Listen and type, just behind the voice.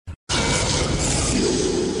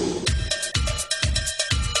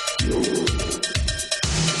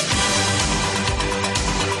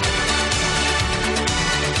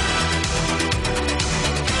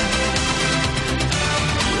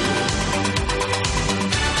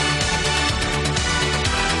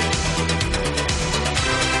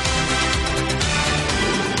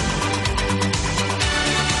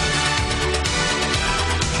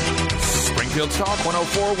Talk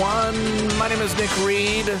 104.1. My name is Nick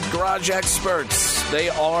Reed. Garage experts. They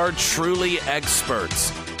are truly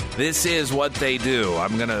experts. This is what they do.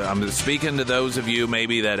 I'm speaking to those of you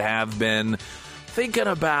maybe that have been thinking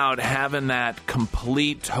about having that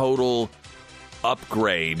complete total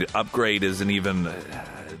upgrade. Upgrade isn't even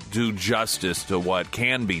do justice to what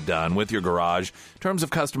can be done with your garage in terms of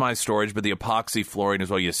customized storage, but the epoxy flooring as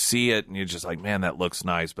well. You see it and you're just like, man, that looks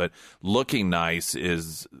nice. But looking nice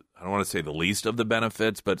is, I don't want to say the least of the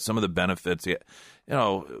benefits, but some of the benefits,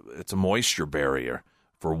 it's a moisture barrier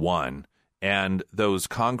for one. And those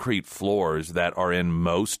concrete floors that are in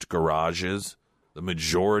most garages, the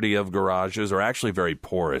majority of garages, are actually very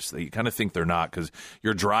porous. You kind of think they're not because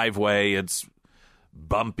your driveway, it's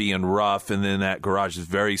bumpy and rough, and then that garage is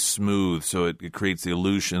very smooth, so it creates the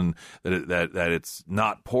illusion that it's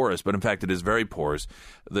not porous, but in fact it is very porous.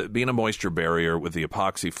 Being a moisture barrier with the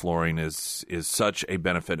epoxy flooring is such a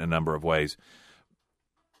benefit in a number of ways.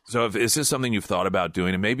 So if is this something you've thought about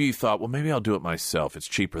doing, and maybe you thought, well, maybe I'll do it myself. It's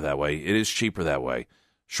cheaper that way. It is cheaper that way.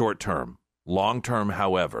 Short term. Long term,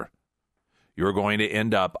 however, you're going to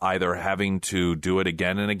end up either having to do it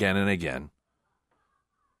again and again and again,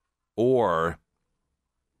 or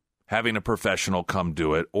having a professional come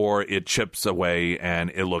do it, or it chips away and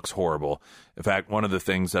it looks horrible. In fact, one of the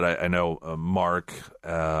things that I know Mark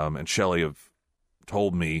and Shelley have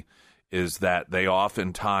told me is that they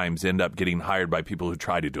oftentimes end up getting hired by people who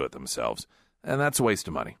try to do it themselves. And that's a waste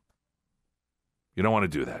of money. You don't want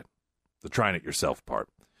to do that, the trying it yourself part.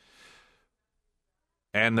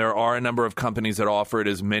 And there are a number of companies that offer it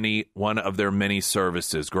as one of their many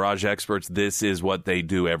services. Garage experts, this is what they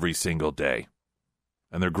do every single day.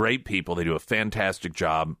 And they're great people. They do a fantastic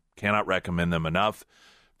job. Cannot recommend them enough.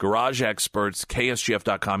 Garage experts,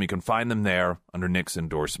 ksgf.com. You can find them there under Nick's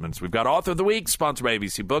endorsements. We've got Author of the Week, sponsored by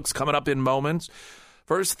ABC Books, coming up in moments.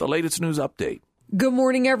 First, the latest news update. Good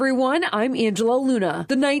morning, everyone. I'm Angela Luna.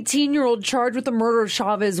 The 19-year-old charged with the murder of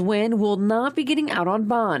Chavez Wynn will not be getting out on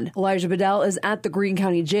bond. Elijah Bedell is at the Greene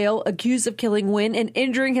County Jail, accused of killing Wynn and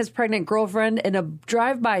injuring his pregnant girlfriend in a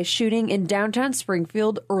drive-by shooting in downtown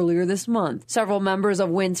Springfield earlier this month. Several members of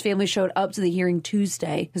Wynn's family showed up to the hearing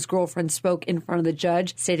Tuesday. His girlfriend spoke in front of the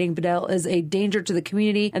judge, stating Bedell is a danger to the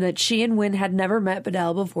community and that she and Wynn had never met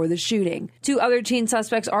Bedell before the shooting. 2 other teen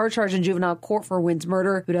suspects are charged in juvenile court for Wynn's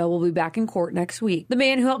murder. Bedell will be back in court next week. The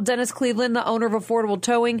man who helped Dennis Cleveland, the owner of Affordable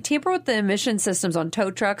Towing, tamper with the emission systems on tow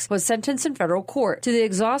trucks was sentenced in federal court to the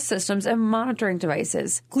exhaust systems and monitoring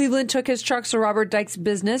devices. Cleveland took his trucks to Robert Dykes'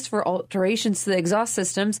 business for alterations to the exhaust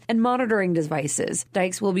systems and monitoring devices.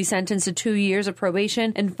 Dykes will be sentenced to 2 years of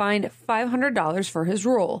probation and fined $500 for his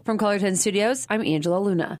role. From Color 10 Studios, I'm Angela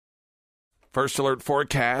Luna. First Alert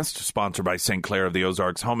Forecast, sponsored by St. Clair of the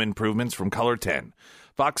Ozarks Home Improvements from Color 10.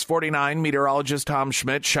 Fox 49 meteorologist Tom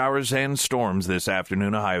Schmidt, showers and storms this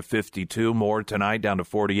afternoon, a high of 52. More tonight, down to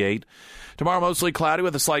 48. Tomorrow, mostly cloudy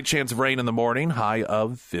with a slight chance of rain in the morning, high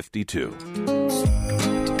of 52.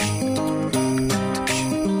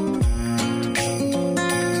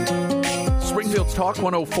 Springfield's Talk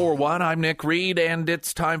 104.1. I'm Nick Reed, and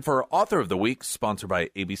it's time for Author of the Week, sponsored by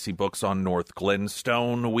ABC Books on North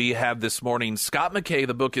Glenstone. We have this morning Scott McKay.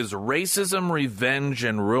 The book is Racism, Revenge,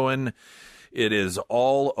 and Ruin. It is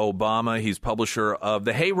all Obama. He's publisher of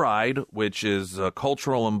The Hayride, which is a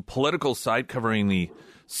cultural and political site covering the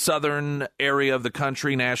southern area of the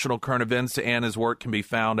country, national current events, and his work can be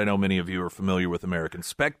found. I know many of you are familiar with American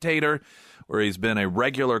Spectator, where he's been a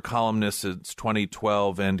regular columnist since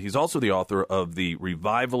 2012, and he's also the author of the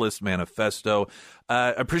Revivalist Manifesto.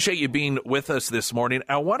 Appreciate you being with us this morning.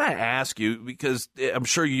 I want to ask you, because I'm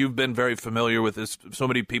sure you've been very familiar with this, so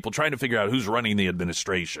many people trying to figure out who's running the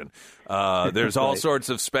administration. There's all sorts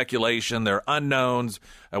of speculation. There are unknowns.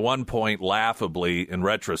 At one point, laughably, in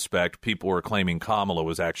retrospect, people were claiming Kamala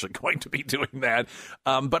was actually going to be doing that.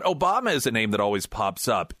 But Obama is a name that always pops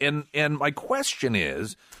up. And my question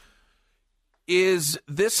is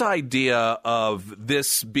this idea of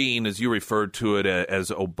this being, as you referred to it, as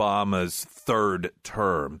Obama's third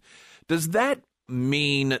term, does that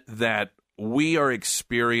mean that we are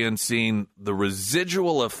experiencing the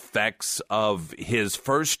residual effects of his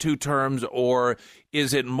first two terms, or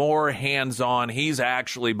is it more hands-on? He's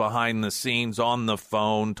actually behind the scenes on the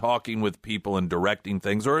phone talking with people and directing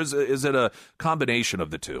things, or is it a combination of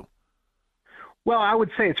the two? Well, I would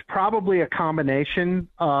say it's probably a combination.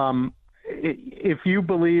 If you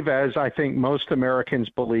believe, as I think most Americans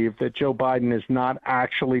believe, that Joe Biden is not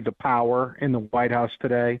actually the power in the White House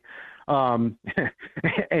today, and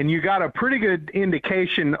you got a pretty good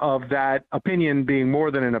indication of that opinion being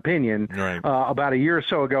more than an opinion right. About a year or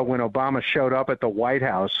so ago when Obama showed up at the White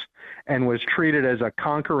House and was treated as a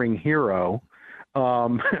conquering hero.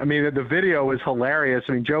 I mean, the video is hilarious.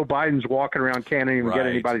 I mean, Joe Biden's walking around, can't even right. get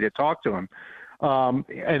anybody to talk to him.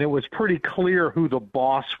 And it was pretty clear who the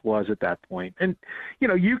boss was at that point. And, you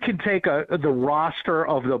know, you can take the roster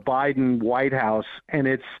of the Biden White House, and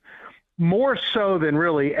it's more so than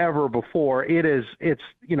really ever before. It's the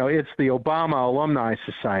Obama Alumni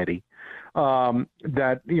Society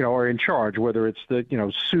that, you know, are in charge, whether it's the, you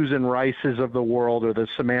know, Susan Rices of the world or the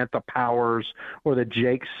Samantha Powers or the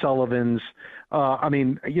Jake Sullivans. I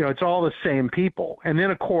mean, you know, it's all the same people. And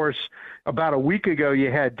then, of course, about a week ago,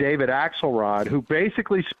 you had David Axelrod, who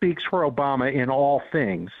basically speaks for Obama in all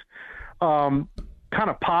things, kind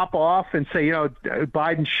of pop off and say, you know,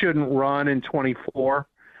 Biden shouldn't run in 24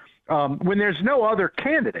 when there's no other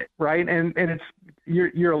candidate, right? And it's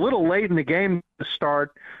you're a little late in the game to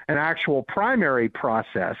start an actual primary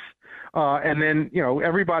process. And then, you know,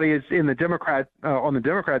 everybody is in the Democrat on the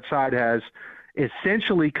Democrat side has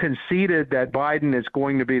essentially conceded that Biden is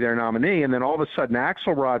going to be their nominee, and then all of a sudden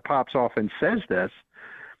Axelrod pops off and says this.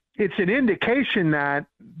 It's an indication that,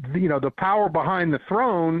 you know, the power behind the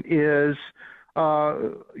throne is,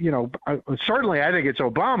 certainly I think it's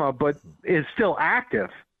Obama, but is still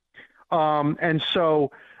active. And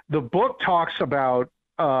so the book talks about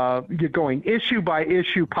you're going issue by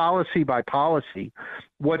issue, policy by policy,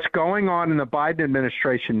 what's going on in the Biden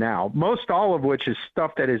administration now, most all of which is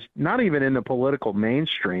stuff that is not even in the political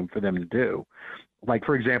mainstream for them to do. Like,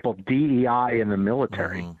 for example, DEI in the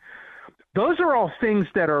military. Mm-hmm. Those are all things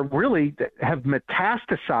that are really that have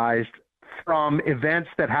metastasized from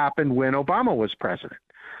events that happened when Obama was president.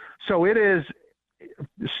 So it is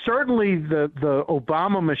certainly the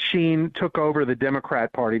Obama machine took over the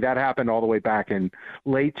Democrat Party. That happened all the way back in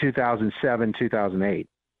late 2007, 2008.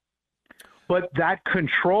 But that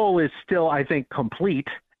control is still, I think, complete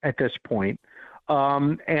at this point.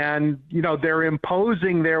 And, you know, they're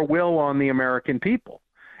imposing their will on the American people.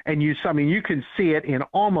 And you can see it in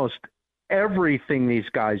almost everything these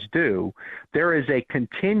guys do. There is a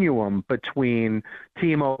continuum between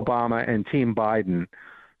Team Obama and Team Biden,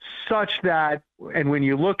 such that, and when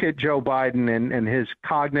you look at Joe Biden and his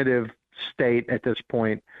cognitive state at this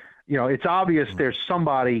point, you know, it's obvious there's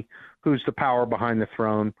somebody who's the power behind the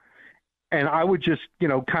throne. And I would just, you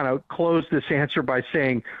know, kind of close this answer by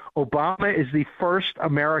saying Obama is the first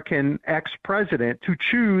American ex-president to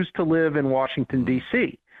choose to live in Washington,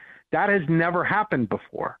 D.C. That has never happened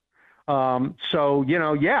before. So, you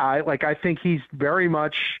know, I think he's very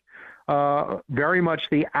much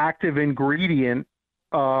the active ingredient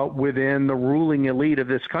within the ruling elite of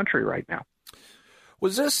this country right now.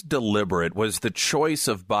 Was this deliberate? Was the choice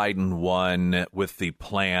of Biden one with the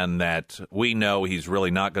plan that we know he's really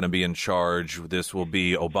not going to be in charge, this will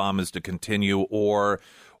be Obama's to continue, or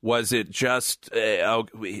was it just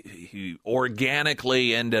he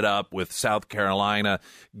organically ended up with South Carolina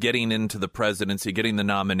getting into the presidency, getting the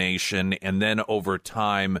nomination, and then over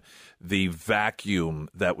time the vacuum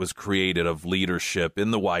that was created of leadership in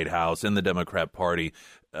the White House, in the Democrat Party,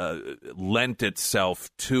 lent itself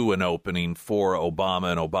to an opening for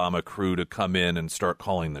Obama and Obama crew to come in and start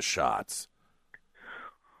calling the shots?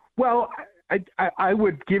 Well, I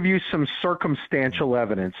would give you some circumstantial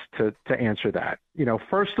evidence to answer that. You know,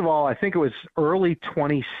 first of all, I think it was early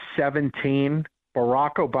 2017,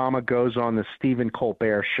 Barack Obama goes on the Stephen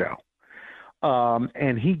Colbert show.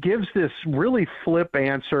 And he gives this really flip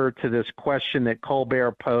answer to this question that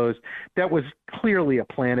Colbert posed that was clearly a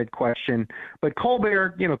planted question. But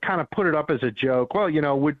Colbert, you know, kind of put it up as a joke. Well, you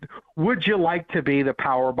know, would you like to be the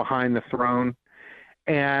power behind the throne?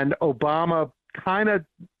 And Obama kind of,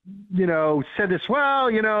 you know, said this, well,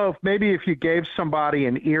 you know, maybe if you gave somebody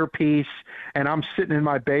an earpiece and I'm sitting in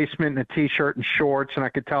my basement in a T-shirt and shorts and I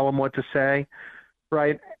could tell them what to say,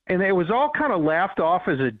 right? And it was all kind of laughed off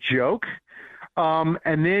as a joke.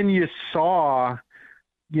 And then you saw,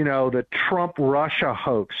 you know, the Trump-Russia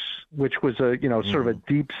hoax, which was a, you know, sort of a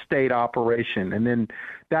deep state operation. And then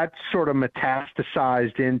that sort of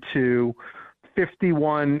metastasized into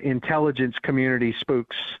 51 intelligence community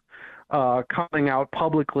spooks coming out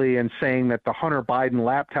publicly and saying that the Hunter Biden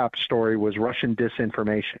laptop story was Russian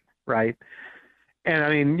disinformation, right? And I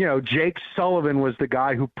mean, Jake Sullivan was the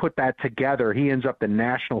guy who put that together. He ends up the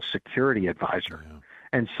national security advisor. Yeah.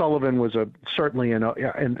 And Sullivan was certainly in a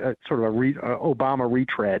sort of Obama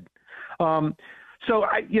retread.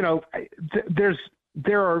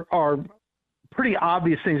 There are pretty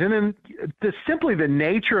obvious things. And then simply the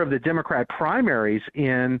nature of the Democrat primaries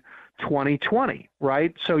in 2020,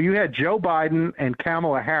 right? So you had Joe Biden and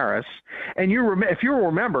Kamala Harris. And if you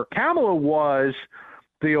remember, Kamala was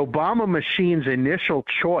the Obama machine's initial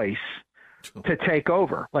choice to take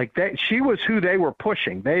over. Like that, she was who they were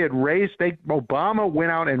pushing. Obama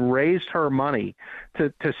went out and raised her money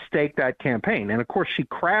to stake that campaign. And of course she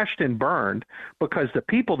crashed and burned because the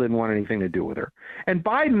people didn't want anything to do with her. And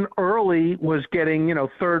Biden early was getting,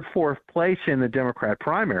 third, fourth place in the Democrat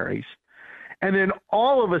primaries. And then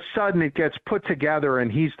all of a sudden it gets put together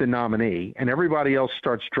and he's the nominee and everybody else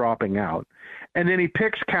starts dropping out. And then he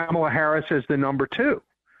picks Kamala Harris as the number 2.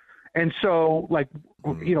 And so,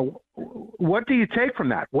 what do you take from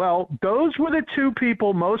that? Well, those were the 2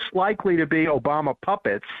 people most likely to be Obama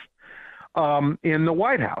puppets in the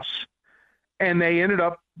White House. And they ended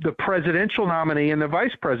up the presidential nominee and the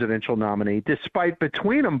vice presidential nominee, despite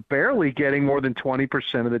between them barely getting more than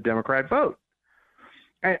 20% of the Democrat vote.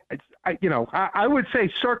 I would say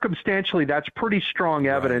circumstantially, that's pretty strong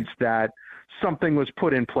evidence that something was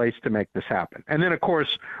put in place to make this happen. And then, of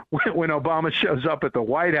course, when Obama shows up at the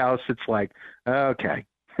White House, it's like, okay,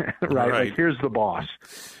 right? Like, here's the boss.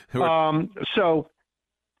 These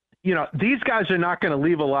guys are not going to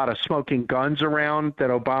leave a lot of smoking guns around that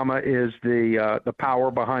Obama is the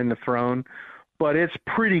power behind the throne, but it's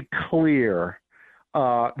pretty clear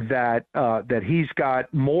that he's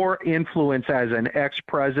got more influence as an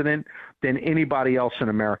ex-president than anybody else in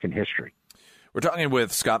American history. We're talking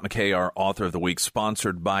with Scott McKay, our author of the week,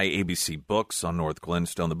 sponsored by ABC Books on North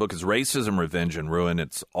Glenstone. The book is Racism, Revenge, and Ruin.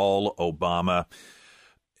 It's all Obama.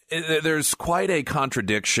 There's quite a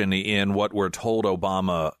contradiction in what we're told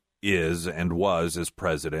Obama is and was as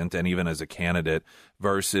president and even as a candidate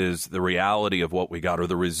versus the reality of what we got or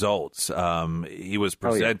the results. He was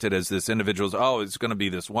presented as this individual, it's going to be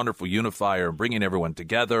this wonderful unifier, bringing everyone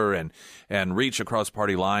together and reach across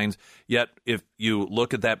party lines. Yet, if you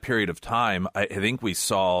look at that period of time, I think we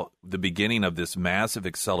saw the beginning of this massive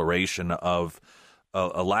acceleration of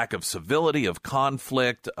a lack of civility, of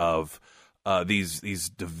conflict, of these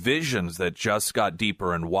divisions that just got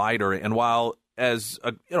deeper and wider. And while as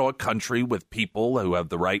a country with people who have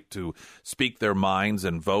the right to speak their minds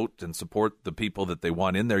and vote and support the people that they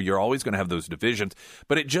want in there, you're always going to have those divisions.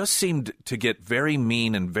 But it just seemed to get very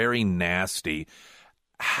mean and very nasty.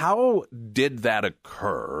 How did that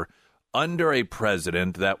occur under a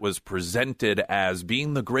president that was presented as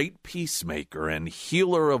being the great peacemaker and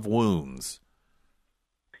healer of wounds?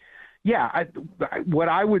 Yeah, what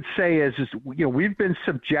I would say is we've been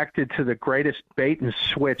subjected to the greatest bait and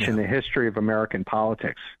switch in the history of American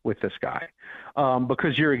politics with this guy,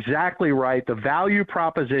 because you're exactly right. The value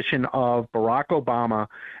proposition of Barack Obama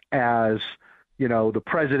as the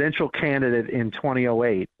presidential candidate in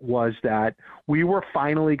 2008 was that we were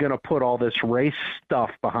finally going to put all this race stuff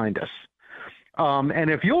behind us. And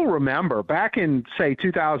if you'll remember, back in, say,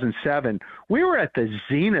 2007, we were at the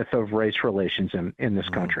zenith of race relations in this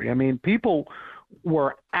country. I mean, people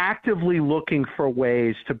were actively looking for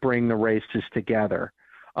ways to bring the races together.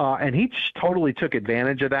 And he just totally took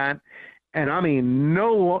advantage of that. And I mean,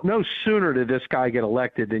 no sooner did this guy get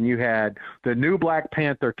elected than you had the new Black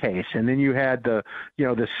Panther case, and then you had the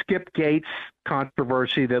Skip Gates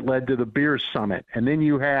controversy that led to the beer summit, and then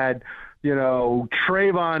you had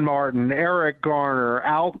Trayvon Martin, Eric Garner,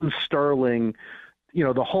 Alton Sterling,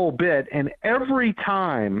 the whole bit. And every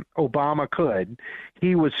time Obama could,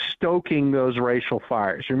 he was stoking those racial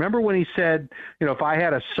fires. Remember when he said, if I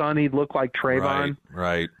had a son, he'd look like Trayvon?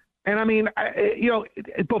 Right. And I mean,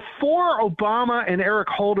 before Obama and Eric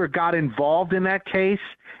Holder got involved in that case,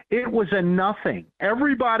 it was a nothing.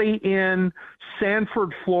 Everybody in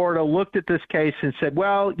Sanford, Florida looked at this case and said,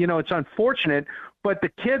 well, it's unfortunate, but the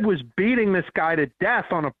kid was beating this guy to death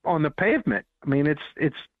on the pavement. I mean,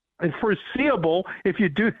 it's foreseeable if you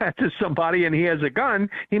do that to somebody and he has a gun,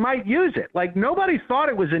 he might use it. Like, nobody thought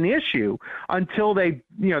it was an issue until they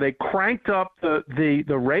cranked up the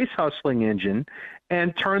race hustling engine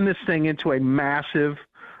and turned this thing into a massive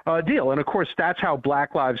deal. And of course, that's how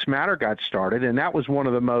Black Lives Matter got started, and that was one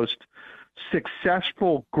of the most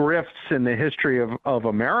successful grifts in the history of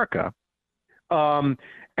America. And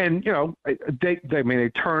they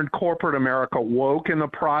turned corporate America woke in the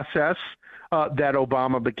process that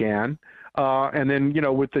Obama began. And then,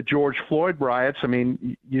 with the George Floyd riots, I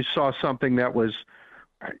mean, you saw something that was,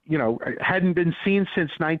 hadn't been seen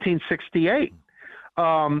since 1968.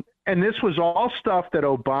 And this was all stuff that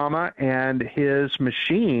Obama and his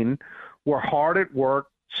machine were hard at work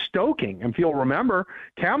stoking. And if you'll remember,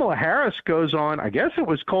 Kamala Harris goes on, I guess it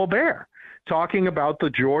was Colbert, talking about the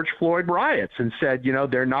George Floyd riots and said,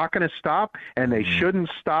 they're not going to stop and they shouldn't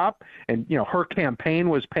stop. And, her campaign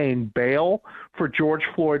was paying bail for George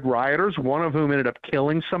Floyd rioters, one of whom ended up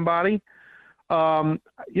killing somebody. I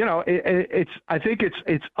think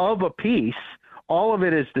it's of a piece. All of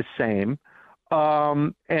it is the same.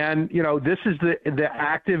 And this is the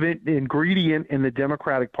active ingredient in the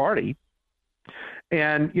Democratic Party.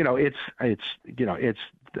 And, it's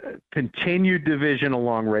continued division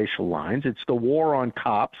along racial lines. It's the war on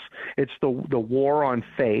cops. It's the war on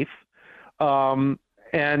faith.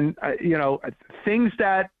 Things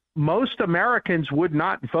that most Americans would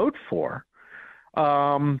not vote for,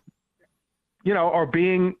 are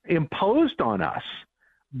being imposed on us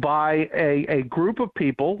by a group of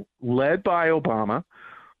people led by Obama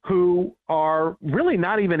who are really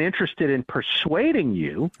not even interested in persuading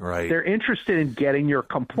you. Right. They're interested in getting your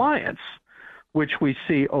compliance, which we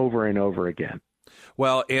see over and over again.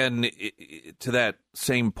 Well, and to that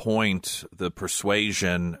same point, the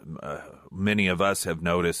persuasion, many of us have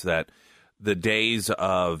noticed that the days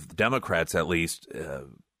of Democrats, at least,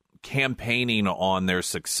 campaigning on their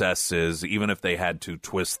successes, even if they had to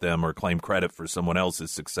twist them or claim credit for someone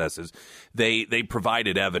else's successes, they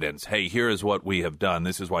provided evidence. Hey, here is what we have done.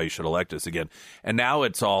 This is why you should elect us again. And now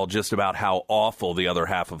it's all just about how awful the other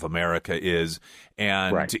half of America is.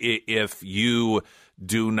 And right. If you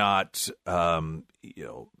do not,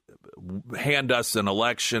 hand us an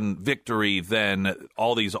election victory, then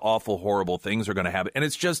all these awful, horrible things are going to happen. And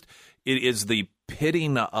it is the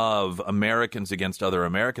pitting of Americans against other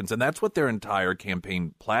Americans. And that's what their entire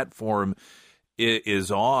campaign platform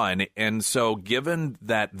is on. And so given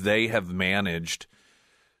that they have managed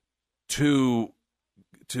to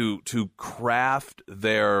craft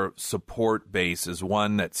their support base as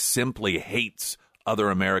one that simply hates other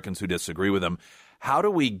Americans who disagree with them, how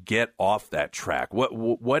do we get off that track?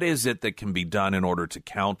 What is it that can be done in order to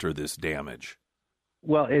counter this damage?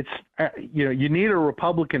 Well, it's you need a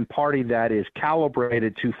Republican Party that is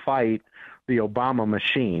calibrated to fight the Obama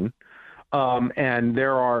machine, and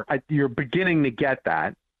you're beginning to get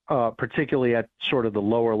that, particularly at sort of the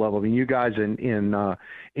lower level. I mean, you guys in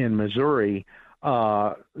Missouri,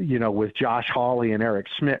 with Josh Hawley and Eric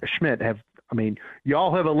Schmidt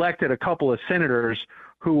y'all have elected a couple of senators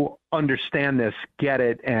who understand this, get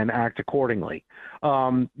it, and act accordingly.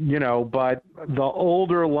 But the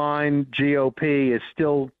older line GOP is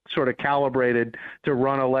still sort of calibrated to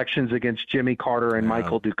run elections against Jimmy Carter and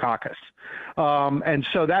Michael Dukakis. And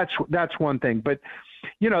so that's one thing. But,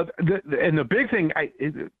 the big thing,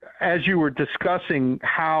 as you were discussing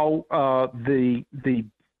how the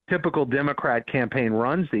typical Democrat campaign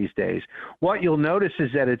runs these days, what you'll notice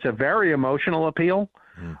is that it's a very emotional appeal.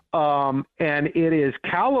 And it is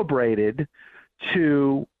calibrated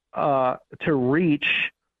to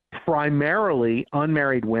reach primarily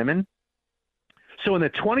unmarried women. So in the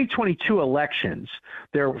 2022 elections,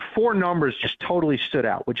 there were four numbers just totally stood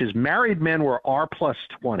out, which is married men were R plus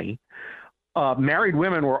 20, married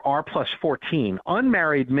women were R plus 14,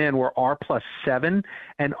 unmarried men were R plus 7,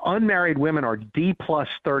 and unmarried women are D plus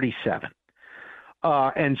 37.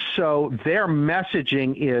 And so their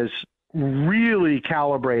messaging is really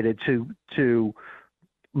calibrated to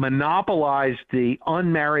monopolize the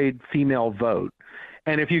unmarried female vote.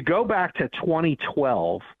 And if you go back to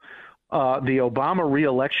 2012, the Obama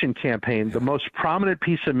re-election campaign, the most prominent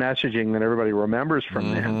piece of messaging that everybody remembers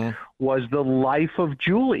from then was the life of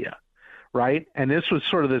Julia, right? And this was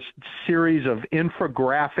sort of this series of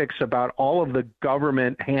infographics about all of the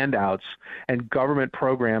government handouts and government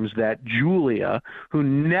programs that Julia, who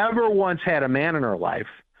never once had a man in her life,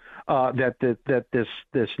 that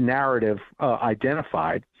this narrative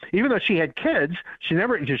identified, even though she had kids, she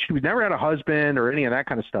never had a husband or any of that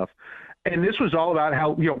kind of stuff. And this was all about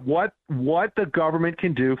how what the government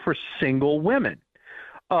can do for single women,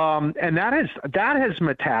 and that has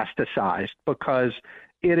metastasized because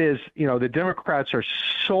it is the Democrats are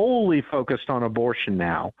solely focused on abortion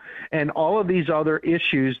now, and all of these other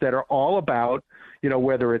issues that are all about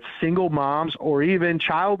whether it's single moms or even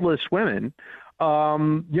childless women.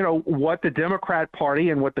 What the Democrat Party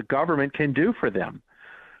and what the government can do for them.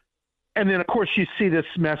 And then, of course, you see this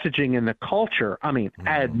messaging in the culture. I mean,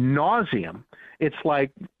 ad nauseum. It's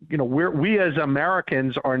like, we as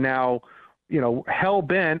Americans are now, hell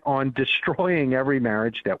bent on destroying every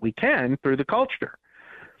marriage that we can through the culture.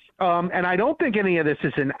 And I don't think any of this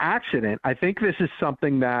is an accident. I think this is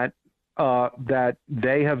something that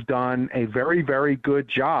they have done a very, very good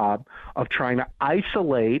job of trying to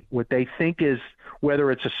isolate what they think is,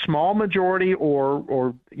 whether it's a small majority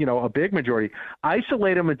or a big majority,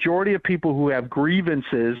 isolate a majority of people who have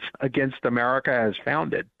grievances against America as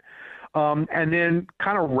founded, and then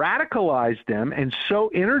kind of radicalize them and so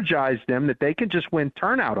energize them that they can just win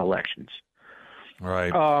turnout elections.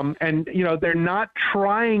 Right. And they're not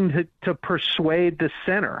trying to persuade the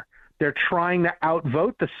center. They're trying to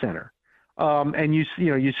outvote the center. And you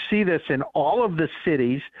see this in all of the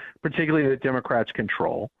cities, particularly that Democrats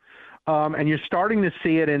control. And you're starting to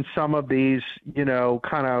see it in some of these,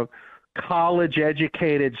 kind of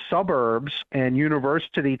college-educated suburbs and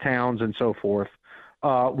university towns and so forth,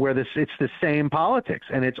 where it's the same politics,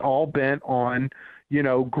 and it's all bent on,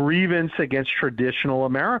 grievance against traditional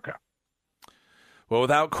America. Well,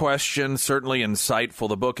 without question, certainly insightful.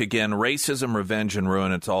 The book, again, Racism, Revenge, and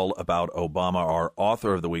Ruin. It's all about Obama. Our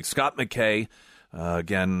author of the week, Scott McKay.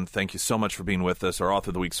 Again, thank you so much for being with us. Our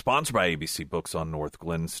author of the week, sponsored by ABC Books on North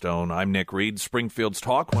Glenstone. I'm Nick Reed, Springfield's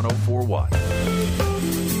Talk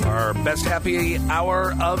 104.1. Our best happy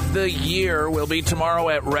hour of the year will be tomorrow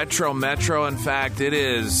at Retro Metro. In fact, it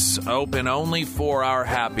is open only for our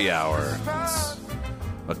happy hour. It's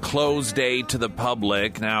a closed day to the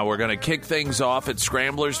public. Now, we're going to kick things off at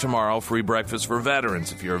Scramblers tomorrow, free breakfast for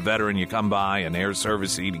veterans. If you're a veteran, you come by, and air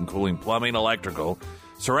service, heating, cooling, plumbing, electrical,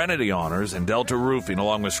 Serenity Honors, and Delta Roofing,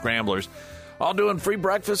 along with Scramblers, all doing free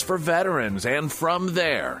breakfast for veterans. And from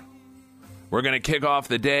there, we're going to kick off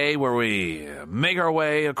the day where we make our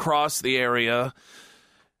way across the area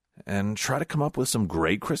and try to come up with some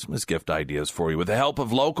great Christmas gift ideas for you with the help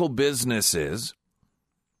of local businesses.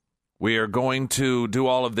 We are going to do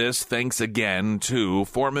all of this thanks again to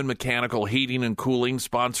Foreman Mechanical Heating and Cooling,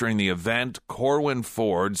 sponsoring the event, Corwin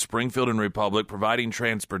Ford, Springfield and Republic, providing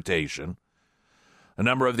transportation. A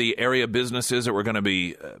number of the area businesses that we're going to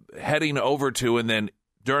be heading over to, and then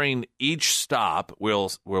during each stop, we'll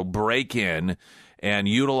break in and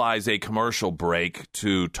utilize a commercial break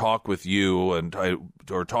to talk with you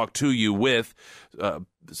or talk to you with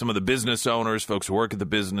some of the business owners, folks who work at the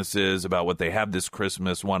businesses, about what they have this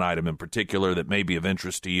Christmas, one item in particular that may be of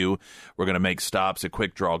interest to you. We're going to make stops at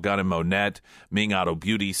Quick Draw Gun and Monette, Ming Auto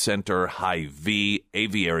Beauty Center, Hy-Vee,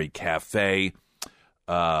 Aviary Cafe,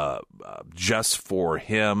 Just For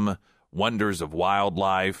Him, Wonders of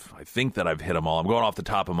Wildlife. I think that I've hit them all. I'm going off the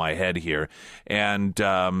top of my head here. And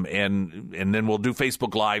then we'll do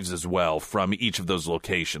Facebook Lives as well from each of those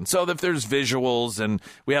locations. So if there's visuals, and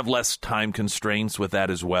we have less time constraints with that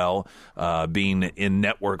as well. Being in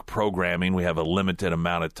network programming, we have a limited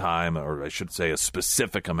amount of time, or I should say a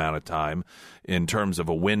specific amount of time in terms of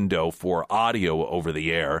a window for audio over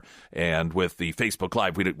the air. And with the Facebook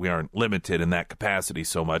Live, we aren't limited in that capacity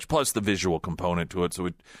so much, plus the visual component to it. So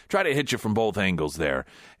we try to hit you from both angles there.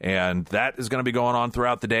 And that is going to be going on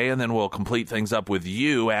throughout the day. And then we'll complete things up with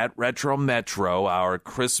you at Retro Metro, our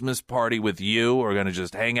Christmas party with you. We're going to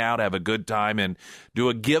just hang out, have a good time, and do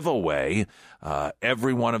a giveaway.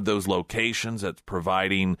 Every one of those locations that's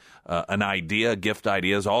providing an idea, a gift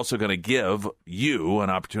idea, is also going to give you an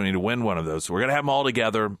opportunity to win one of those. So we're going to have them all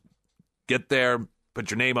together. Get there,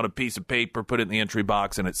 put your name on a piece of paper, put it in the entry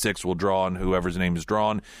box, and at 6 we'll draw, and whoever's name is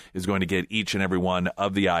drawn is going to get each and every one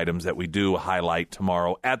of the items that we do highlight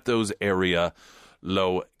tomorrow at those area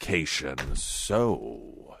locations.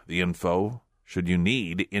 So the info, should you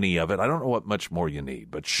need any of it, I don't know what much more you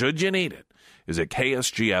need, but should you need it, is at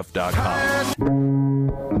ksgf.com.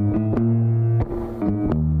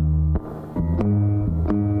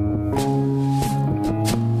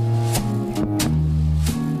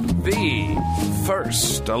 The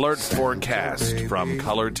first alert forecast from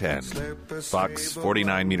Color 10. Fox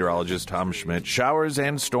 49 meteorologist Tom Schmidt. Showers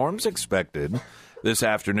and storms expected this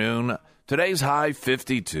afternoon. Today's high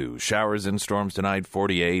 52. Showers and storms tonight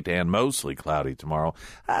 48, and mostly cloudy tomorrow.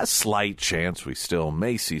 A slight chance we still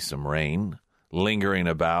may see some rain lingering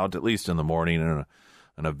about, at least in the morning, and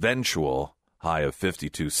an eventual high of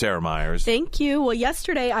 52. Sarah Myers. Thank you. Well,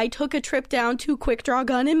 yesterday I took a trip down to Quick Draw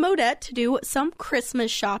Gun in Modette to do some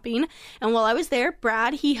Christmas shopping. And while I was there,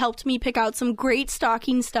 Brad, he helped me pick out some great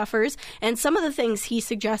stocking stuffers. And some of the things he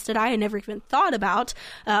suggested I had never even thought about.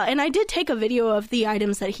 And I did take a video of the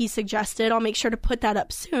items that he suggested. I'll make sure to put that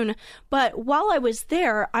up soon. But while I was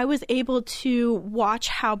there, I was able to watch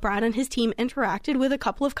how Brad and his team interacted with a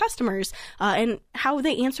couple of customers and how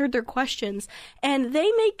they answered their questions. And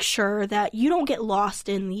they make sure that you don't get lost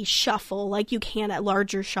in the shuffle like you can at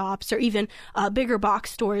larger shops or even bigger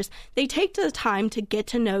box stores. They take the time to get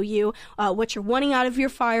to know you, what you're wanting out of your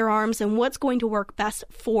firearms, and what's going to work best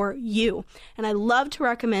for you. And I love to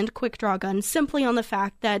recommend Quick Draw Guns simply on the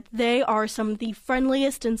fact that they are some of the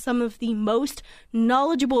friendliest and some of the most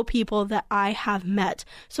knowledgeable people that I have met.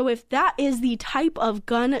 So if that is the type of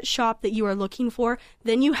gun shop that you are looking for,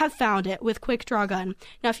 then you have found it with Quick Draw Gun.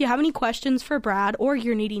 Now, if you have any questions for Brad or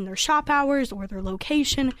you're needing their shop hours or their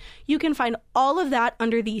location, you can find all of that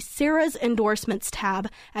under the Sarah's Endorsements tab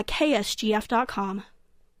at ksgf.com.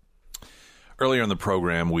 Earlier in the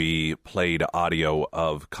program, we played audio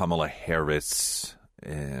of Kamala Harris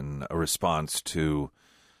in a response to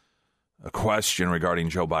a question regarding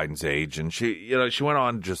Joe Biden's age, and she went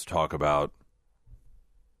on to just talk about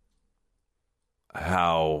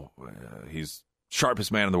how he's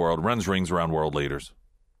sharpest man in the world, runs rings around world leaders,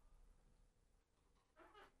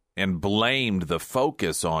 and blamed the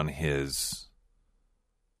focus on his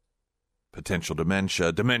potential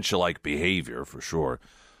dementia-like behavior for sure,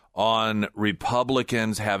 on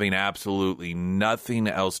Republicans having absolutely nothing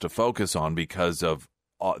else to focus on because of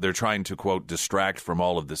they're trying to, quote, distract from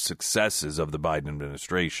all of the successes of the Biden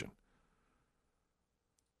administration.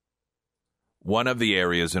 One of the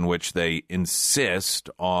areas in which they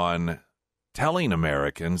insist on telling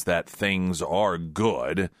Americans that things are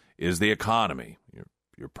good is the economy,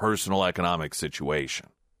 your personal economic situation.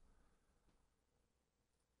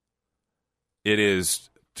 It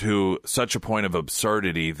is to such a point of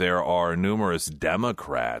absurdity, there are numerous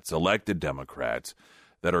Democrats, elected Democrats,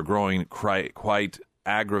 that are growing quite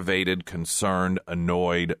aggravated, concerned,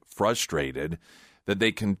 annoyed, frustrated, that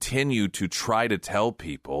they continue to try to tell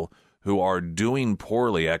people who are doing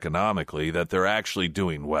poorly economically that they're actually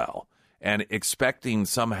doing well, and expecting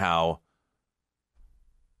somehow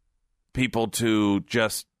people to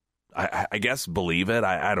just, I guess, believe it.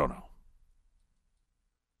 I don't know.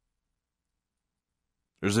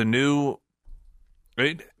 There's a new...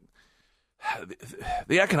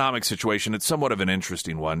 The economic situation, it's somewhat of an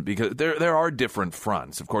interesting one because there are different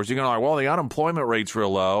fronts. Of course, you're going to like, well, the unemployment rate's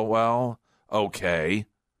real low. Well, okay.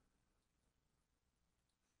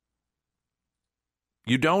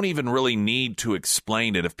 You don't even really need to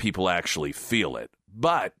explain it if people actually feel it.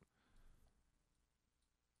 But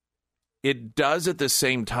it does at the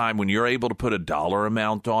same time, when you're able to put a dollar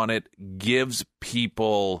amount on it, gives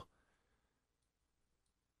people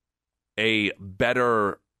a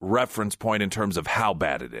better reference point in terms of how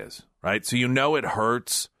bad it is, right? So it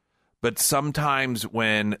hurts, but sometimes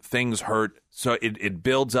when things hurt, so it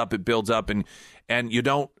builds up, and you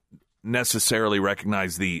don't necessarily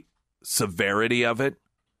recognize the severity of it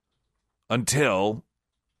until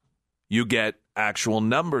you get actual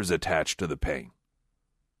numbers attached to the pain.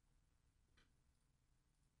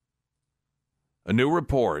 A new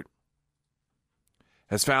report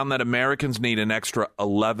has found that Americans need an extra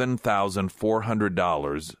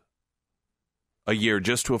 $11,400 a year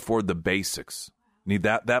just to afford the basics. Need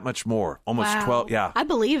that much more. Almost wow. 12, yeah. I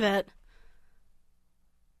believe it.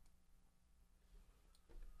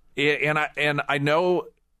 And I know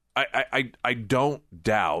I don't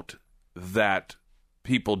doubt that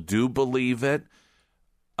people do believe it.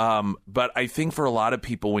 But I think for a lot of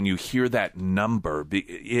people, when you hear that number,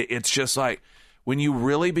 it's just like when you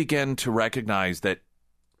really begin to recognize that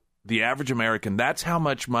the average American, that's how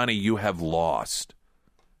much money you have lost.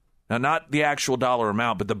 Now, not the actual dollar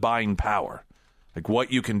amount, but the buying power, like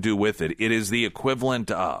what you can do with it. It is the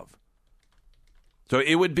equivalent of. So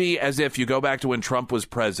it would be as if you go back to when Trump was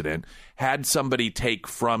president, had somebody take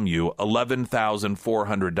from you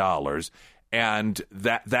 $11,400, and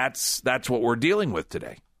that's what we're dealing with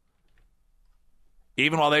today.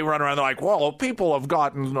 Even while they run around, they're like, well, people have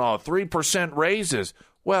gotten 3% raises.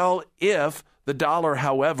 Well, if the dollar,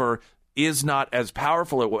 however, is not as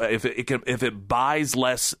powerful, if it buys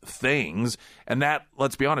less things, and that,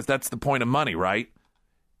 let's be honest, that's the point of money, right?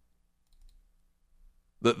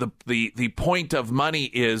 The point of money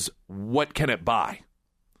is what can it buy?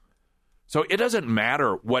 So it doesn't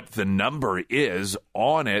matter what the number is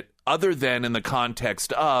on it, other than in the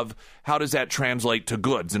context of how does that translate to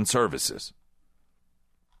goods and services.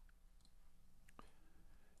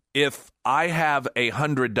 If I have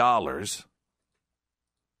 $100,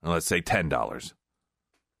 let's say $10,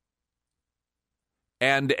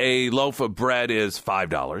 and a loaf of bread is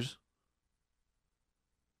 $5,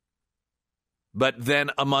 but then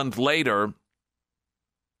a month later,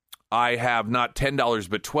 I have not $10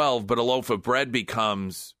 but $12, but a loaf of bread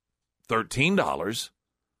becomes $13.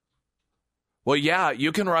 Well, yeah,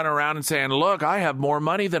 you can run around and say, look, I have more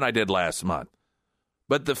money than I did last month.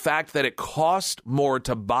 But the fact that it costs more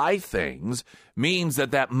to buy things means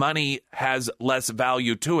that that money has less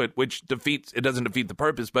value to it, which doesn't defeat the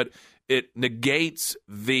purpose, but it negates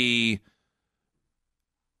the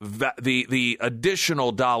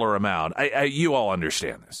additional dollar amount. You all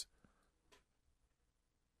understand this.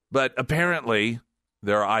 But apparently,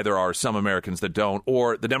 there either are some Americans that don't,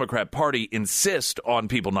 or the Democrat Party insist on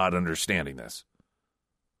people not understanding this.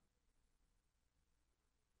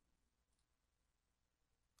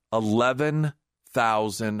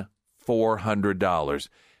 $11,400.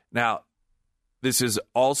 Now, this is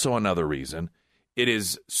also another reason it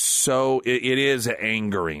is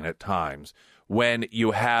angering at times when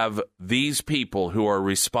you have these people who are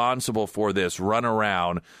responsible for this run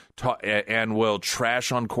around and will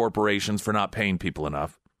trash on corporations for not paying people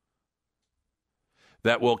enough,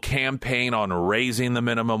 that will campaign on raising the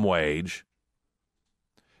minimum wage,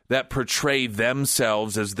 that portray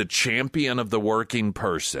themselves as the champion of the working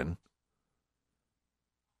person,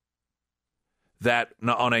 that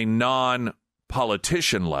on a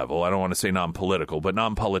non-politician level, I don't want to say non-political, but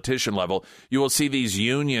non-politician level, you will see these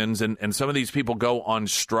unions and some of these people go on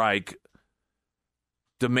strike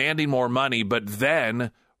demanding more money, but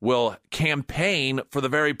then will campaign for the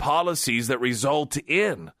very policies that result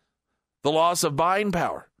in the loss of buying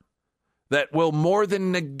power, that will more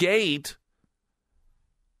than negate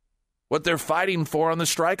what they're fighting for on the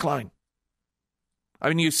strike line. I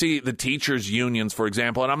mean, you see the teachers' unions, for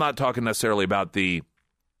example, and I'm not talking necessarily about the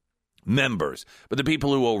members, but the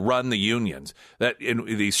people who will run the unions, that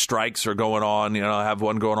these strikes are going on, I have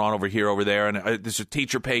one going on over here, over there, and this is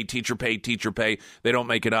teacher pay. They don't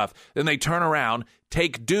make enough. Then they turn around,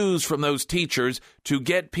 take dues from those teachers to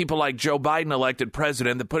get people like Joe Biden elected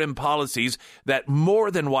president that put in policies that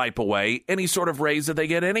more than wipe away any sort of raise that they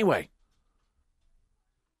get anyway.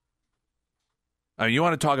 I mean, you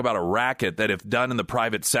want to talk about a racket that, if done in the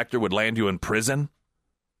private sector, would land you in prison?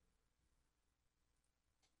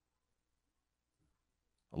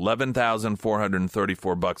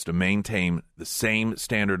 $11,434 to maintain the same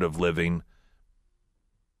standard of living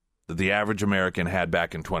that the average American had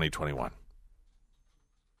back in 2021.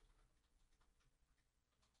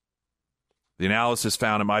 The analysis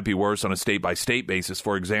found it might be worse on a state-by-state basis.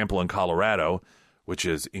 For example, in Colorado, which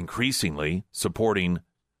is increasingly supporting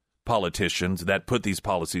politicians that put these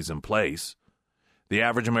policies in place, the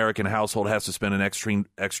average American household has to spend an extra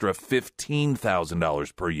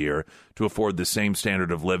 $15,000 per year to afford the same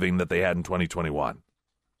standard of living that they had in 2021.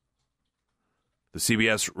 The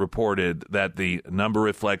CBS reported that the number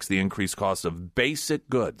reflects the increased cost of basic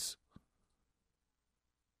goods.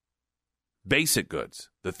 Basic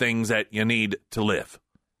goods, the things that you need to live.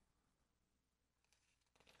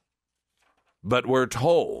 But we're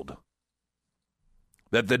told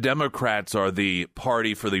that the Democrats are the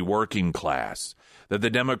party for the working class, that the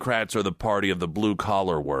Democrats are the party of the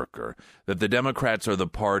blue-collar worker, that the Democrats are the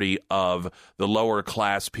party of the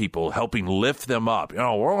lower-class people, helping lift them up. We're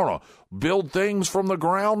going to build things from the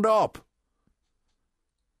ground up.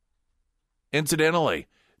 Incidentally,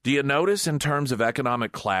 do you notice in terms of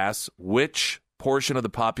economic class which portion of the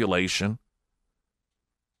population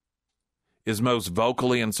is most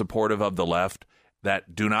vocally in supportive of the left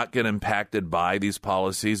that do not get impacted by these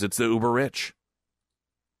policies? It's the uber rich.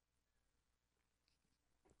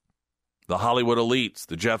 The Hollywood elites,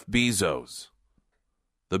 the Jeff Bezos,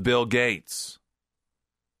 the Bill Gates,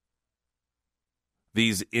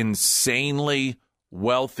 these insanely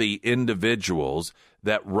wealthy individuals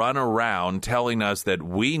that run around telling us that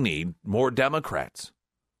we need more Democrats.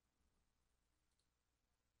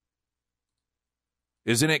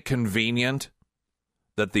 Isn't it convenient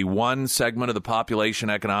that the one segment of the population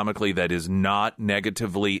economically that is not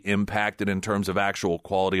negatively impacted in terms of actual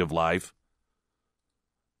quality of life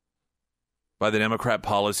by the Democrat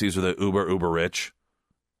policies of the uber rich?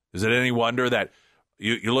 Is it any wonder that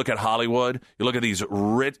you look at Hollywood, you look at these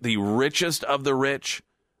the richest of the rich,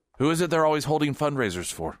 who is it they're always holding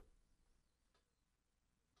fundraisers for?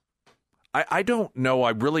 I don't know. I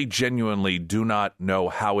really genuinely do not know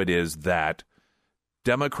how it is that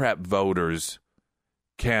Democrat voters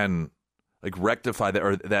can rectify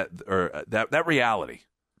that reality.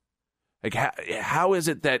 How is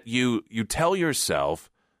it that you tell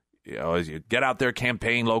yourself, as you get out there,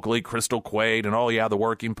 campaign locally, Crystal Quaid and the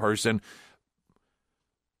working person,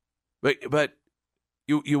 but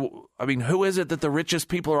who is it that the richest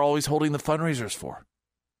people are always holding the fundraisers for?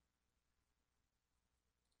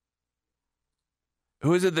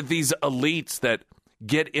 Who is it that these elites that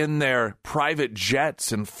get in their private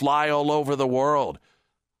jets and fly all over the world,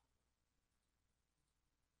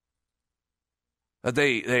 that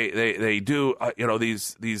they do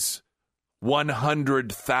these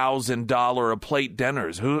 $100,000 a plate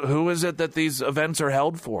dinners. Who is it that these events are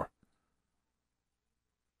held for?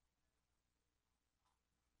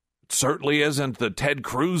 It certainly isn't the Ted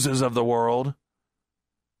Cruzes of the world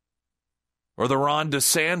or the Ron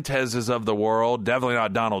DeSantises of the world. Definitely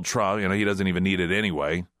not Donald Trump. He doesn't even need it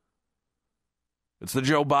anyway. It's the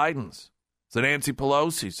Joe Bidens. It's the Nancy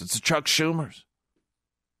Pelosi's. It's the Chuck Schumers.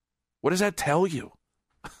 What does that tell you?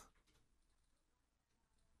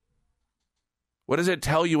 What does it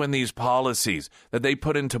tell you in these policies that they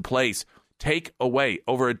put into place? Take away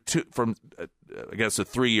over a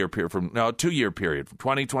 2-year period, from 2-year period, from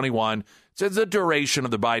 2021. It's the duration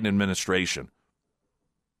of the Biden administration.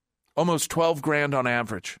 Almost $12,000 on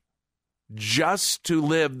average, just to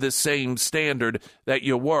live the same standard that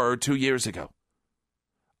you were 2 years ago.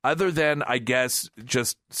 Other than, I guess,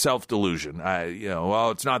 just self-delusion.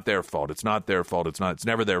 It's not their fault. It's not their fault. It's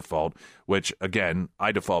never their fault, which, again,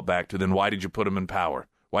 I default back to, then why did you put them in power?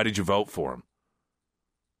 Why did you vote for them?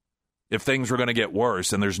 If things were going to get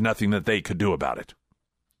worse and there's nothing that they could do about it.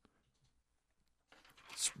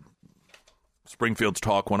 Springfield's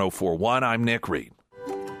Talk 104.1, I'm Nick Reed.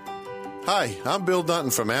 Hi, I'm Bill Dutton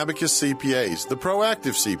from Abacus CPAs, the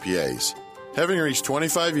proactive CPAs. Having reached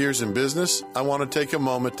 25 years in business, I want to take a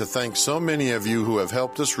moment to thank so many of you who have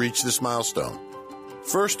helped us reach this milestone.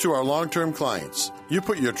 First, to our long-term clients, you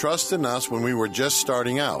put your trust in us when we were just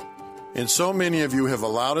starting out, and so many of you have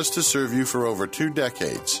allowed us to serve you for over 2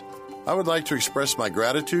 decades. I would like to express my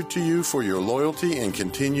gratitude to you for your loyalty and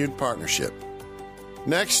continued partnership.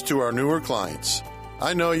 Next, to our newer clients,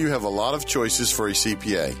 I know you have a lot of choices for a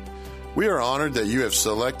CPA. We are honored that you have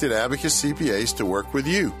selected Abacus CPAs to work with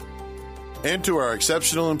you. And to our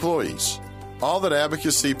exceptional employees, all that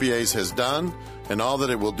Abacus CPAs has done and all that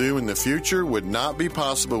it will do in the future would not be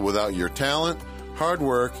possible without your talent, hard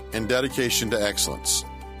work, and dedication to excellence.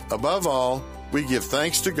 Above all, we give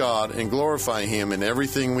thanks to God and glorify Him in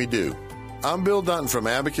everything we do. I'm Bill Dutton from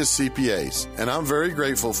Abacus CPAs, and I'm very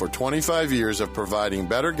grateful for 25 years of providing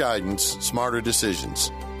better guidance, smarter decisions.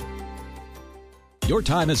 Your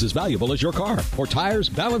time is as valuable as your car. For tires,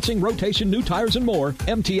 balancing, rotation, new tires, and more,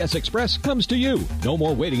 MTS Express comes to you. No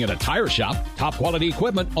more waiting at a tire shop. Top quality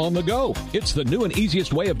equipment on the go. It's the new and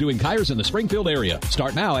easiest way of doing tires in the Springfield area.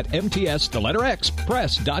 Start now at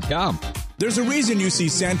MTS_Express.com. There's a reason you see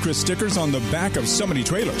Sandcrest stickers on the back of so many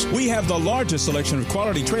trailers. We have the largest selection of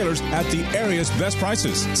quality trailers at the area's best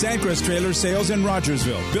prices. Sandcrest Trailer Sales in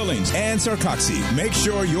Rogersville, Billings, and Sarcoxie. Make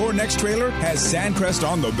sure your next trailer has Sandcrest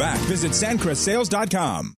on the back. Visit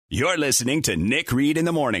SandcrestSales.com. You're listening to Nick Reed in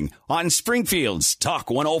the Morning on Springfield's Talk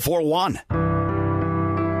 104.1.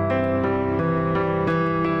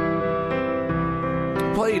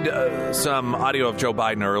 Played some audio of Joe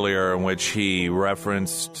Biden earlier in which he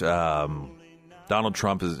referenced Donald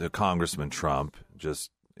Trump as Congressman Trump.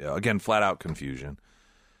 Just, again, flat-out confusion.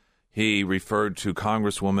 He referred to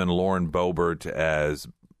Congresswoman Lauren Boebert as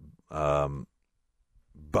Bope.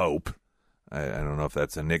 I don't know if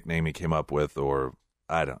that's a nickname he came up with or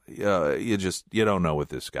I don't. You don't know with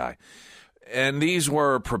this guy. And these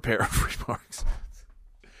were prepared remarks,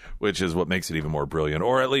 which is what makes it even more brilliant.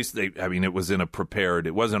 Or at least, it was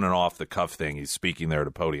it wasn't an off-the-cuff thing. He's speaking there at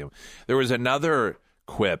a podium. There was another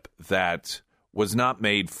quip that was not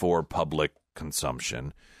made for public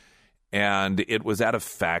consumption, and it was at a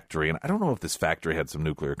factory. And I don't know if this factory had some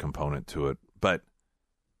nuclear component to it, but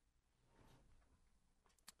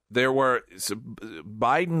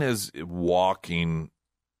Biden is walking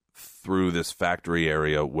through this factory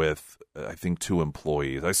area with, I think, 2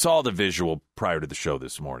 employees. I saw the visual prior to the show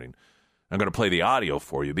this morning. I'm going to play the audio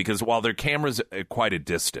for you because while their camera's at quite a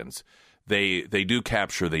distance, they do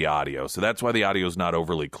capture the audio. So that's why the audio is not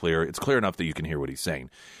overly clear. It's clear enough that you can hear what he's saying.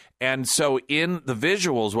 And so in the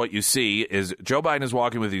visuals, what you see is Joe Biden is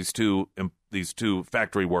walking with these two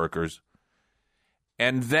factory workers.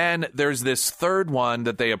 And then there's this third one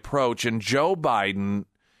that they approach, and Joe Biden,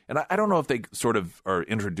 and I don't know if they sort of are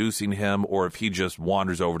introducing him or if he just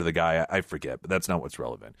wanders over to the guy. I forget, but that's not what's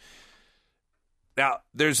relevant. Now,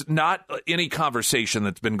 there's not any conversation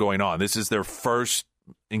that's been going on. This is their first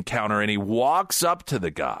encounter, and he walks up to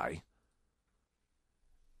the guy,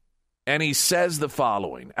 and he says the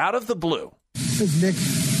following, out of the blue. This is Nick.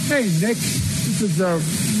 Hey, Nick. This is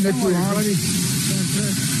Nick Reed, buddy.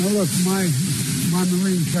 Now, look, my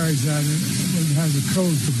Marine carries that. It has a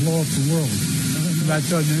code to blow up the world. That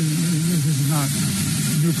doesn't, this is not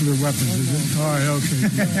nuclear weapons, is it? All right, okay.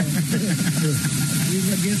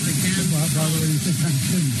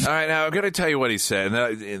 All right, now I'm going to tell you what he said,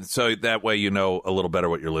 and so that way you know a little better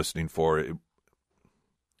what you're listening for. It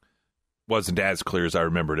wasn't as clear as I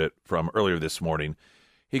remembered it from earlier this morning.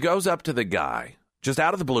 He goes up to the guy, just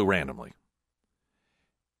out of the blue randomly.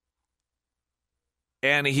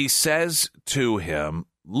 And he says to him,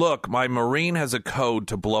 look, my Marine has a code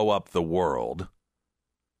to blow up the world.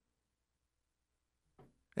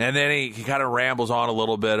 And then he kind of rambles on a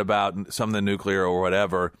little bit about some of the nuclear or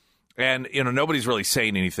whatever. And, nobody's really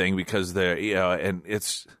saying anything because they're, and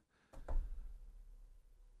it's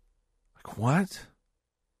like, what?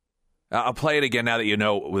 I'll play it again now that you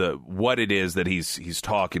know what it is that he's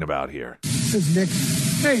talking about here. This is Nick.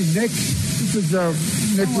 Hey, Nick. This is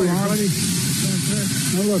Nick Reed.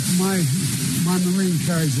 Now, look, my Marine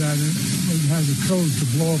carries that. It has a code to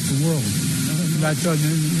blow up the world. That doesn't.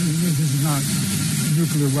 This is not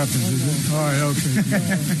nuclear weapons, is it? All right,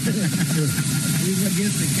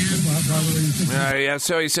 okay. Yeah,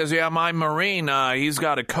 so he says, yeah, my Marine, he's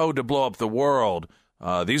got a code to blow up the world.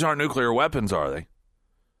 These aren't nuclear weapons, are they?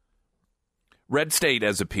 Red State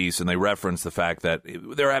has a piece, and they reference the fact that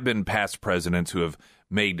there have been past presidents who have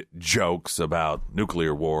made jokes about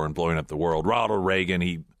nuclear war and blowing up the world. Ronald Reagan,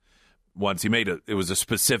 it was a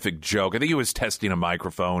specific joke. I think he was testing a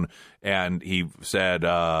microphone, and he said,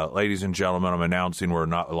 ladies and gentlemen, I'm announcing we're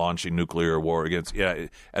not launching nuclear war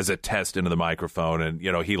as a test into the microphone. And,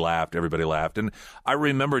 he laughed. Everybody laughed. And I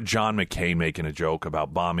remember John McCain making a joke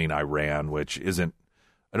about bombing Iran, which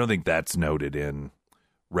I don't think that's noted in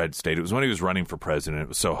Red State. It was when he was running for president. It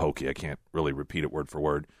was so hokey, I can't really repeat it word for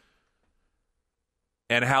word.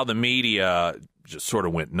 And how the media just sort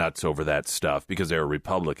of went nuts over that stuff because they were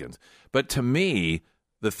Republicans. But to me,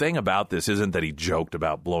 the thing about this isn't that he joked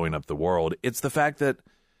about blowing up the world. It's the fact that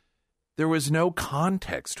there was no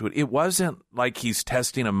context to it. It wasn't like he's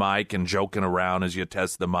testing a mic and joking around as you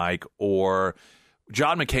test the mic, or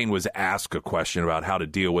John McCain was asked a question about how to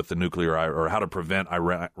deal with the nuclear or how to prevent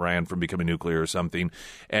Iran from becoming nuclear or something.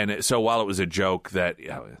 And so while it was a joke that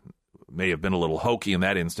may have been a little hokey in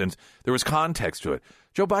that instance, there was context to it.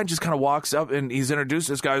 Joe Biden just kind of walks up and he's introduced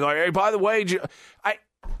this guy. He's like, hey, by the way, I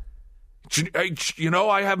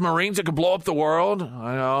have Marines that can blow up the world.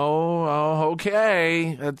 I know. Oh,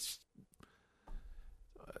 okay. It's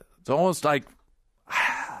almost like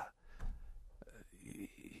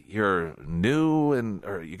you're new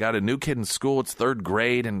or you got a new kid in school. It's third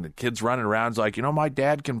grade and the kid's running around. It's like, my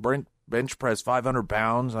dad can bench press 500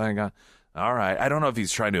 pounds. I go, all right. I don't know if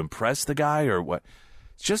he's trying to impress the guy or what.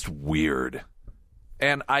 It's just weird.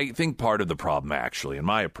 And I think part of the problem, actually, in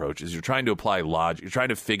my approach, is you're trying to apply logic. You're trying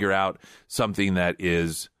to figure out something that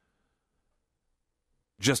is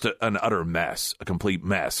just an utter mess, a complete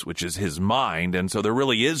mess, which is his mind. And so there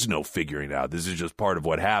really is no figuring out. This is just part of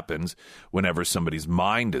what happens whenever somebody's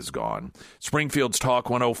mind is gone. Springfield's Talk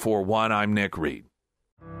 104.1. I'm Nick Reed.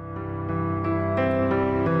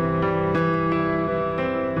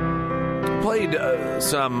 Played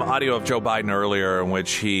some audio of Joe Biden earlier in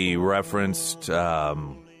which he referenced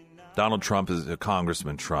Donald Trump as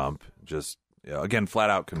Congressman Trump. Just, again,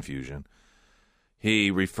 flat-out confusion.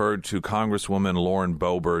 He referred to Congresswoman Lauren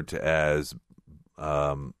Boebert as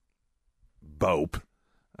Bope.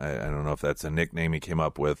 I don't know if that's a nickname he came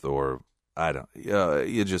up with or I don't.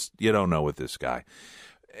 You don't know with this guy.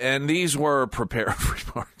 And these were prepared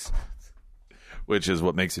remarks, which is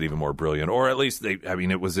what makes it even more brilliant. Or at least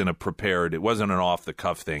it was in a prepared. It wasn't an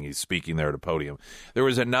off-the-cuff thing. He's speaking there at a podium. There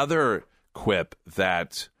was another quip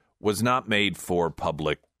that was not made for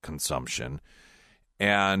public consumption.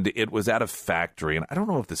 And it was at a factory, and I don't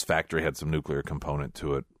know if this factory had some nuclear component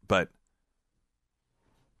to it, but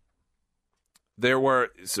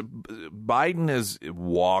Biden is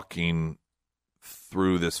walking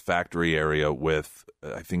through this factory area with,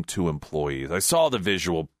 I think, 2 employees. I saw the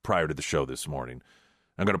visual prior to the show this morning.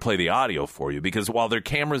 I'm going to play the audio for you because while their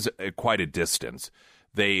camera's at quite a distance,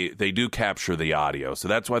 they do capture the audio. So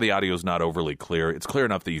that's why the audio is not overly clear. It's clear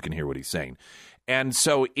enough that you can hear what he's saying. And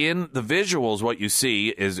so in the visuals, what you see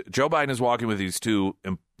is Joe Biden is walking with these two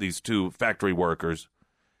factory workers.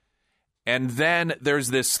 And then there's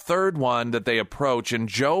this third one that they approach, and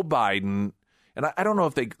Joe Biden, and I don't know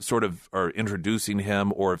if they sort of are introducing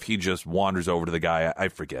him or if he just wanders over to the guy. I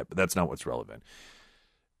forget, but that's not what's relevant.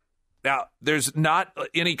 Now, there's not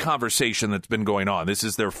any conversation that's been going on. This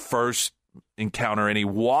is their first encounter, and he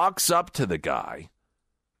walks up to the guy.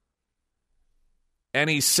 And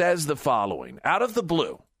he says the following, out of the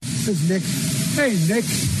blue. This is Nick. Hey, Nick.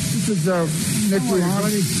 This is Nick Reed. Now,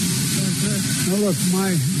 look,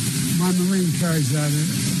 my Marine carries that.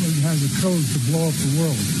 It has a code to blow up the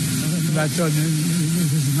world. That doesn't.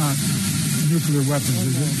 This is not nuclear weapons,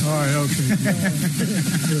 is it? All right, okay.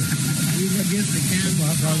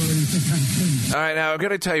 All right, now I'm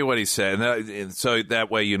going to tell you what he said, so that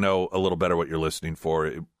way you know a little better what you're listening for.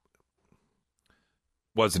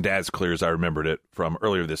 wasn't as clear as I remembered it from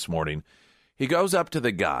earlier this morning. He goes up to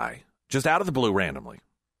the guy, just out of the blue randomly,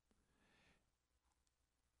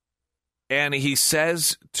 and he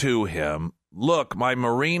says to him, look, my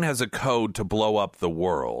Marine has a code to blow up the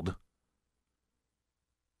world.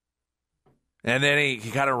 And then he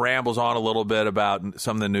kind of rambles on a little bit about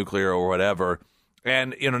some of the nuclear or whatever.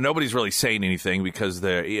 And, nobody's really saying anything because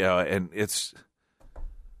they're, and it's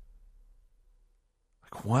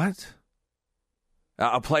like, what?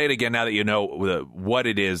 I'll play it again now that you know what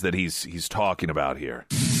it is that he's talking about here.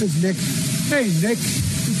 This is Nick. Hey, Nick.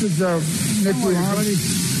 This is Nick. How are you, buddy?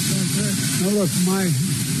 Now, look, my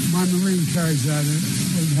Marine carries that.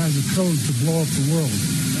 It has a code to blow up the world.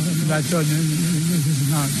 That doesn't. This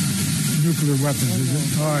is not nuclear weapons, is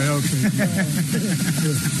it? All right,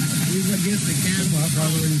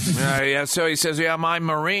 okay. Yeah, so he says, my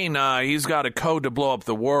Marine, he's got a code to blow up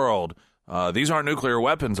the world. These aren't nuclear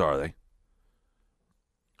weapons, are they?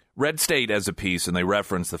 Red State has a piece, and they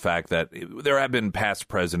reference the fact that there have been past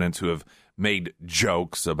presidents who have made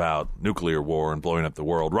jokes about nuclear war and blowing up the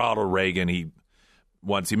world. Ronald Reagan, it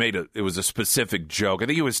was a specific joke. I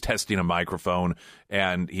think he was testing a microphone,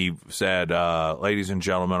 and he said, ladies and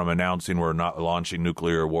gentlemen, I'm announcing we're not launching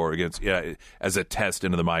nuclear war as a test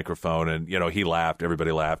into the microphone. And, he laughed.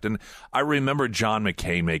 Everybody laughed. And I remember John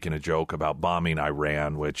McCain making a joke about bombing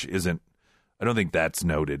Iran, which I don't think that's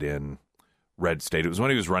noted in Red State. It was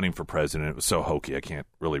when he was running for president. It was so hokey, I can't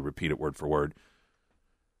really repeat it word for word.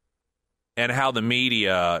 And how the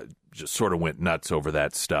media just sort of went nuts over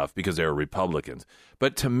that stuff because they were Republicans.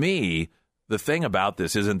 But to me, the thing about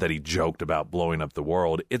this isn't that he joked about blowing up the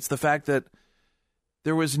world. It's the fact that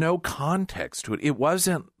there was no context to it. It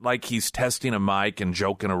wasn't like he's testing a mic and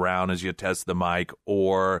joking around as you test the mic,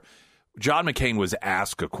 or John McCain was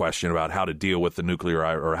asked a question about how to deal with the nuclear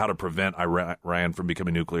or how to prevent Iran from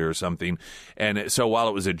becoming nuclear or something. And so while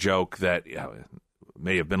it was a joke that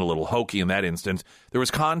may have been a little hokey in that instance, there was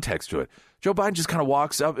context to it. Joe Biden just kind of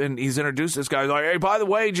walks up and he's introduced this guy. He's like, hey, by the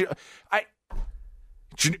way, I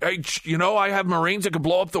have Marines that can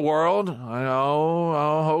blow up the world. I know.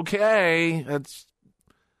 Oh, okay. It's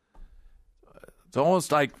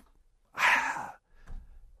almost like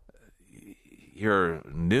you're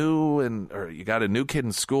new or you got a new kid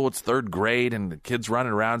in school. It's third grade and the kid's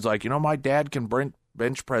running around. It's like, my dad can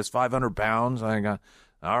bench press 500 pounds. I go,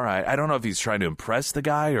 all right. I don't know if he's trying to impress the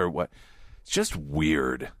guy or what. It's just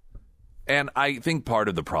weird. And I think part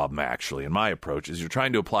of the problem, actually, in my approach, is you're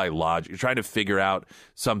trying to apply logic. You're trying to figure out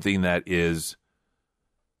something that is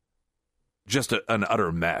just an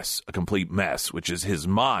utter mess, a complete mess, which is his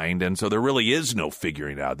mind. And so there really is no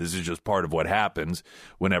figuring out. This is just part of what happens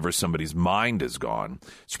whenever somebody's mind is gone.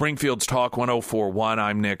 Springfield's Talk 104.1.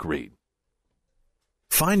 I'm Nick Reed.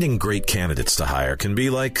 Finding great candidates to hire can be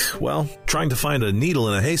like, trying to find a needle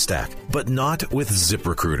in a haystack, but not with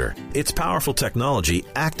ZipRecruiter. Its powerful technology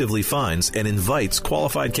actively finds and invites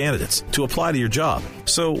qualified candidates to apply to your job.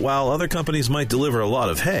 So while other companies might deliver a lot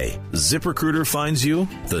of hay, ZipRecruiter finds you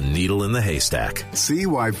the needle in the haystack. See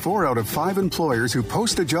why 4 out of 5 employers who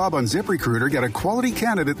post a job on ZipRecruiter get a quality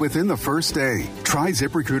candidate within the first day. Try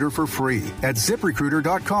ZipRecruiter for free at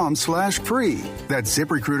ZipRecruiter.com/free. That's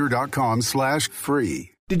ZipRecruiter.com/free.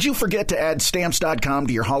 Did you forget to add Stamps.com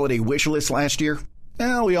to your holiday wish list last year?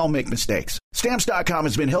 We all make mistakes. Stamps.com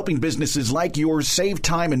has been helping businesses like yours save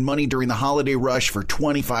time and money during the holiday rush for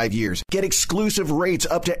 25 years. Get exclusive rates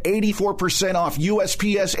up to 84% off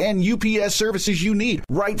USPS and UPS services you need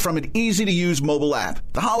right from an easy-to-use mobile app.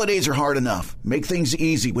 The holidays are hard enough. Make things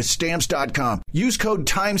easy with Stamps.com. Use code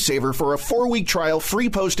TIMESAVER for a 4-week trial, free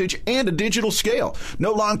postage, and a digital scale.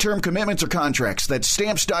 No long-term commitments or contracts. That's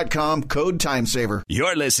Stamps.com, code TIMESAVER.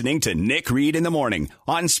 You're listening to Nick Reed in the Morning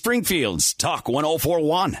on Springfield's Talk 104.1.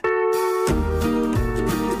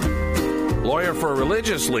 Lawyer for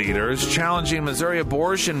religious leaders challenging Missouri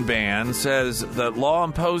abortion ban says that law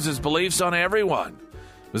imposes beliefs on everyone.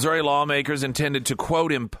 Missouri lawmakers intended to,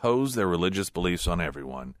 quote, impose their religious beliefs on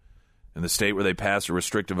everyone. In the state where they passed a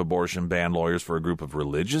restrictive abortion ban, lawyers for a group of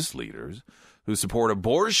religious leaders who support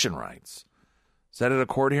abortion rights said at a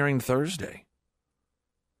court hearing Thursday.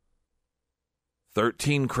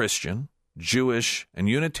 13 Christian, Jewish, and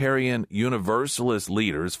Unitarian Universalist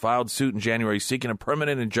leaders filed suit in January seeking a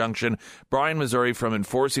permanent injunction barring Missouri from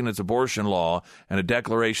enforcing its abortion law and a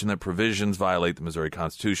declaration that provisions violate the Missouri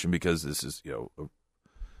Constitution because this is,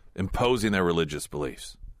 imposing their religious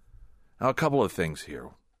beliefs. Now, a couple of things here.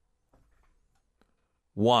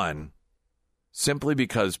 One, simply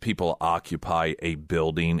because people occupy a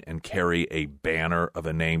building and carry a banner of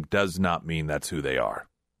a name does not mean that's who they are.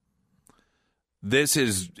 This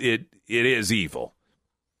is it. It is evil.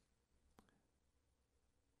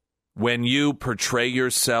 when you portray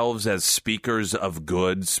yourselves as speakers of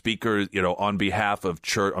good, speakers, on behalf of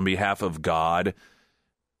church, on behalf of God,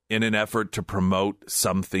 in an effort to promote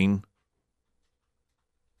something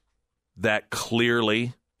that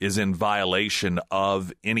clearly is in violation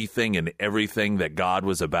of anything and everything that God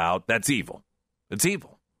was about, that's evil. It's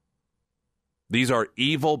evil. These are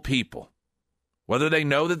evil people, whether they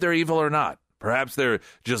know that they're evil or not. Perhaps they're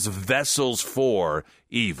just vessels for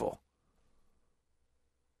evil.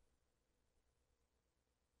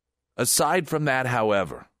 Aside from that,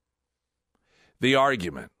 however, the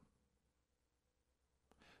argument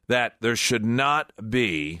that there should not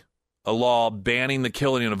be a law banning the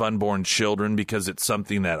killing of unborn children because it's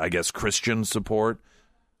something that I guess Christians support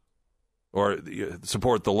or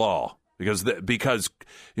support the law because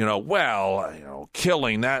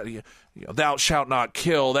killing that, thou shalt not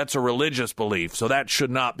kill, that's a religious belief, so that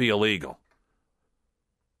should not be illegal.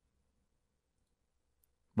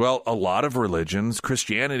 Well, a lot of religions,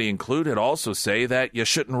 Christianity included, also say that you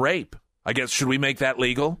shouldn't rape. I guess, should we make that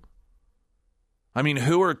legal? I mean,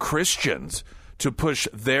 who are Christians to push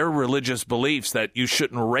their religious beliefs that you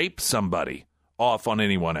shouldn't rape somebody off on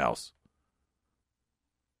anyone else?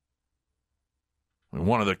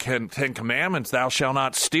 One of the Ten Commandments, thou shalt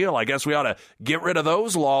not steal. I guess we ought to get rid of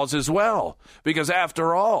those laws as well. Because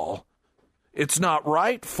after all, it's not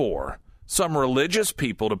right for some religious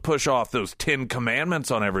people to push off those 10 commandments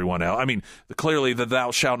on everyone else. I mean, clearly the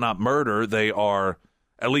thou shalt not murder, they are,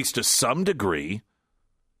 at least to some degree,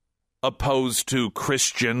 opposed to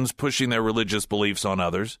Christians pushing their religious beliefs on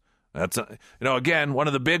others. That's, again, one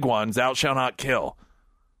of the big ones, thou shalt not kill.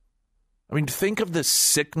 I mean, think of the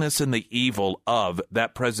sickness and the evil of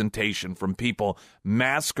that presentation from people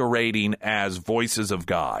masquerading as voices of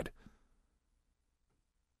God.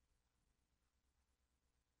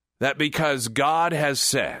 That because God has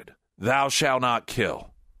said, thou shalt not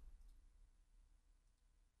kill,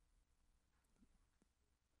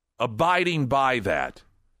 abiding by that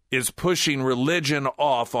is pushing religion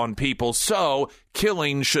off on people, so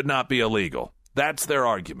killing should not be illegal. That's their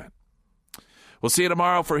argument. We'll see you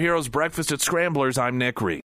tomorrow for Heroes Breakfast at Scramblers. I'm Nick Reed.